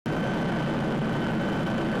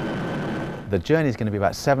The journey is going to be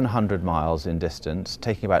about 700 miles in distance,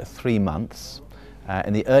 taking about 3 months.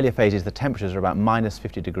 In the earlier phases, the temperatures are about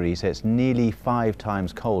 -50 degrees, so it's nearly 5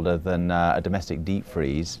 times colder than a domestic deep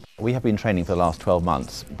freeze. We have been training for the last 12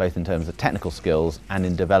 months, both in terms of technical skills and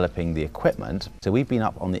in developing the equipment. So we've been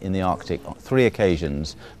up in the Arctic on 3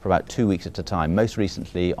 occasions for about 2 weeks at a time, most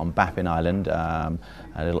recently on Baffin Island, a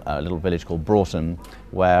little village called Broughton,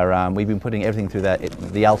 where we've been putting everything through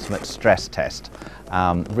the ultimate stress test,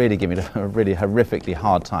 really giving it a really horrifically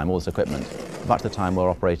hard time, all this equipment. Much of the time we're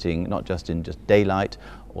operating not just in daylight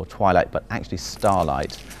or twilight, but actually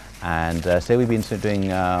starlight. And so we've been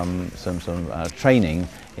doing some training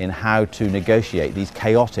in how to negotiate these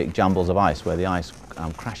chaotic jumbles of ice, where the ice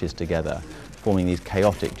crashes together, forming these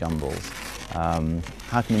chaotic jumbles.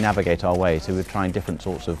 How can we navigate our way? So we're trying different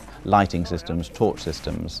sorts of lighting systems, torch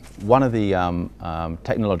systems. One of the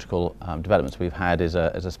technological developments we've had is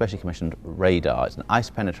a specially commissioned radar. It's an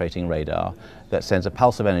ice penetrating radar that sends a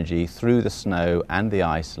pulse of energy through the snow and the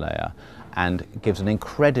ice layer and gives an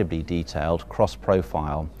incredibly detailed cross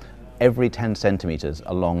profile every 10 centimeters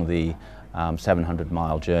along the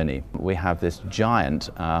 700-mile journey. We have this giant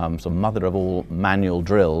sort of mother of all manual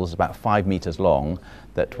drills, about 5 meters long,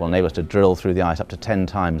 that will enable us to drill through the ice up to 10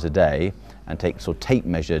 times a day and take sort of tape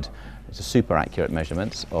measured, it's a super accurate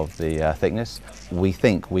measurements of the thickness. We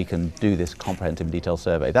think we can do this comprehensive detailed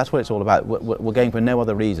survey. That's what it's all about. We're going for no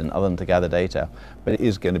other reason other than to gather data, but it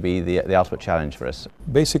is going to be the ultimate challenge for us.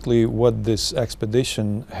 Basically, what this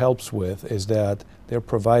expedition helps with is that they're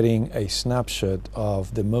providing a snapshot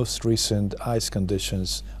of the most recent ice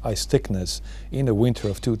conditions, ice thickness in the winter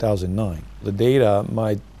of 2009. The data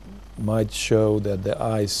might show that the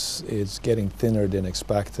ice is getting thinner than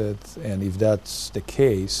expected, and if that's the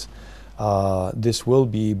case, this will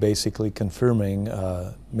be basically confirming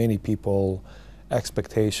many people's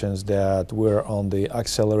expectations that we're on the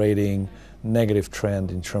accelerating negative trend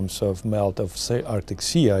in terms of melt of Arctic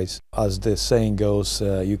sea ice. As the saying goes,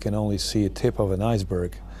 you can only see a tip of an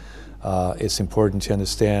iceberg. It's important to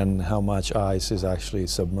understand how much ice is actually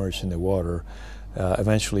submerged in the water,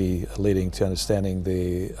 eventually leading to understanding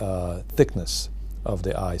the thickness of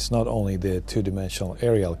the ice, not only the two-dimensional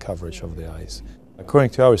aerial coverage of the ice.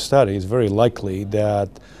 According to our study, it's very likely that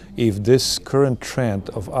if this current trend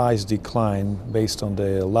of ice decline based on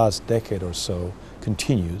the last decade or so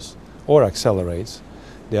continues or accelerates,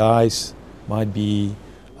 the ice might be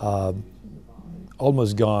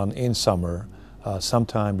almost gone in summer,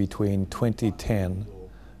 sometime between 2010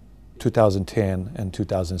 and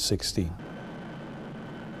 2016.